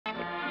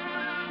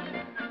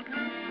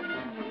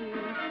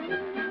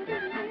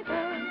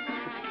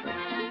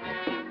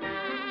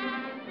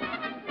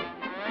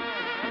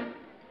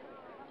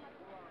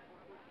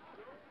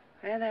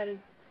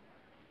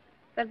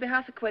that'd be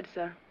half a quid,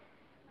 sir.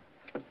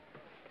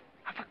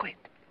 Half a quid?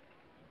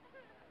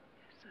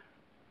 Yes, sir.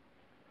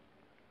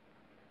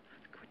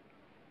 Half a quid.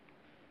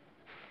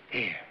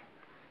 Here.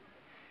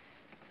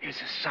 Here's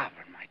a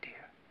sovereign, my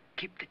dear.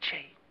 Keep the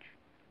change.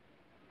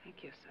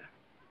 Thank you, sir.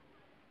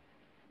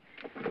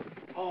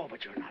 Oh,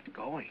 but you're not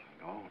going.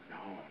 Oh,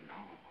 no.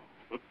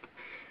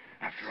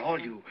 After all,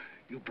 you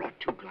brought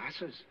 2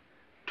 glasses.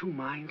 2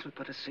 minds with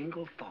but a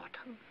single thought.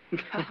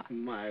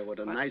 My, what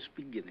a nice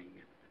beginning.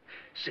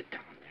 Sit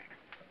down there.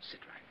 Sit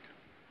right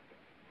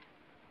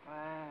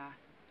down.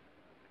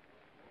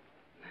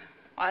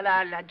 Well,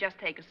 I'll just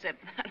take a sip.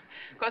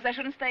 Of course, I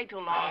shouldn't stay too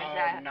long.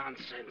 Oh,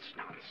 nonsense.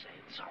 Oh,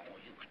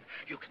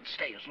 you can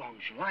stay as long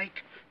as you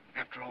like.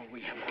 After all,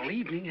 we have all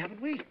evening,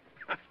 haven't we?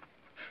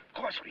 Of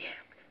course we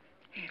have.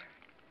 Here.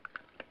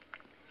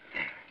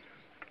 There.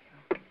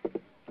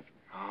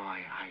 Oh,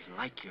 I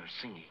like your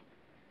singing.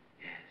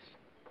 Yes.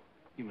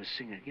 You must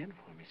sing again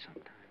for me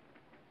sometime.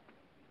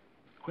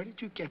 Where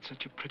did you get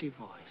such a pretty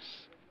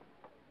voice?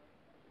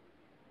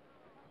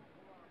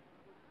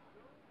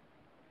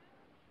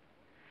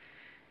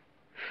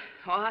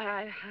 Oh,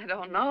 I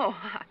don't know.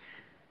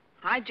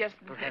 I just...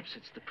 Perhaps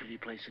it's the pretty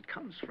place it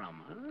comes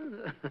from,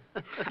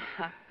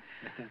 huh?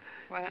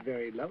 Well, it's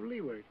very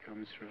lovely where it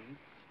comes from.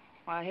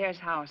 Well, here's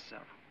how, sir.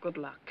 Good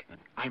luck.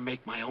 I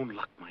make my own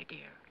luck, my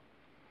dear.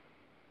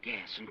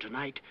 Yes, and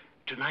tonight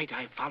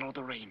I follow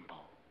the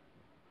rainbow.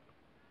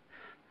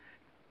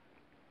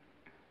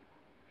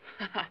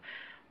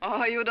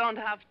 Oh, you don't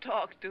have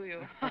talk, do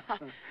you?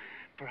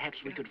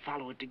 Perhaps we could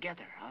follow it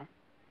together, huh?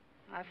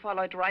 I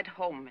follow it right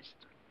home,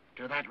 mister.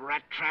 To that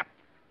rat trap?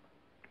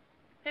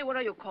 Hey, what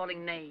are you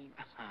calling names?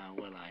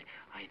 Well,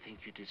 I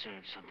think you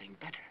deserve something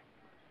better.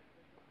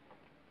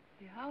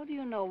 How do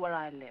you know where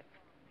I live?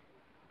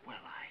 Well,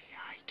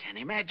 I can't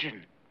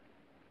imagine.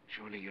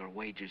 Surely your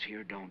wages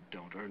here don't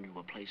earn you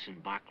a place in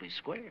Berkeley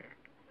Square.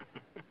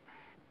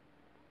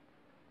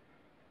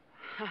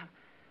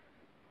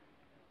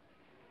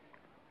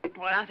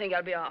 Well, I think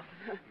I'll be off.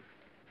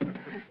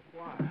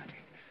 Why?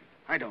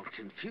 I don't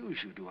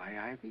confuse you, do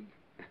I, Ivy?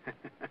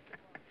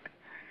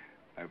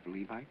 I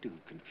believe I do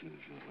confuse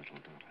you a little,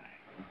 don't I?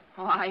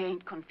 Oh, I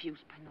ain't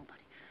confused by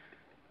nobody.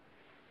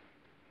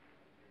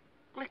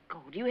 Let go,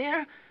 do you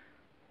hear?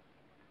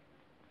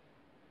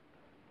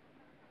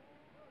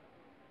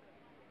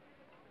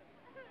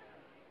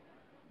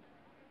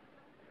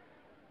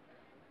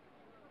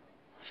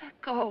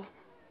 Let go.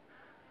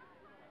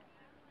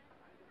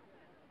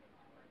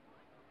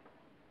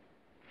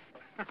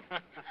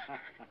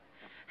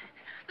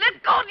 Let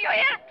go, do you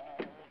hear?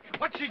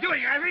 What's she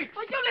doing, Ivy?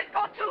 Oh, you let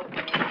go, too.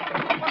 What's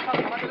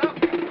up,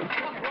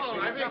 Whoa,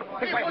 Ivy.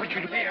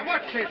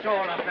 What's this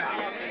all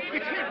about?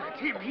 It's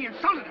him. He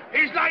insulted her.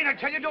 He's lying, I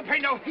tell you. Don't pay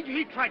no heed.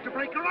 He tried to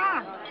break her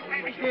arm.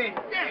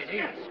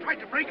 Yes. Tried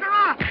to break her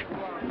arm.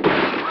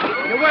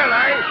 You will,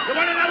 eh? You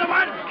want another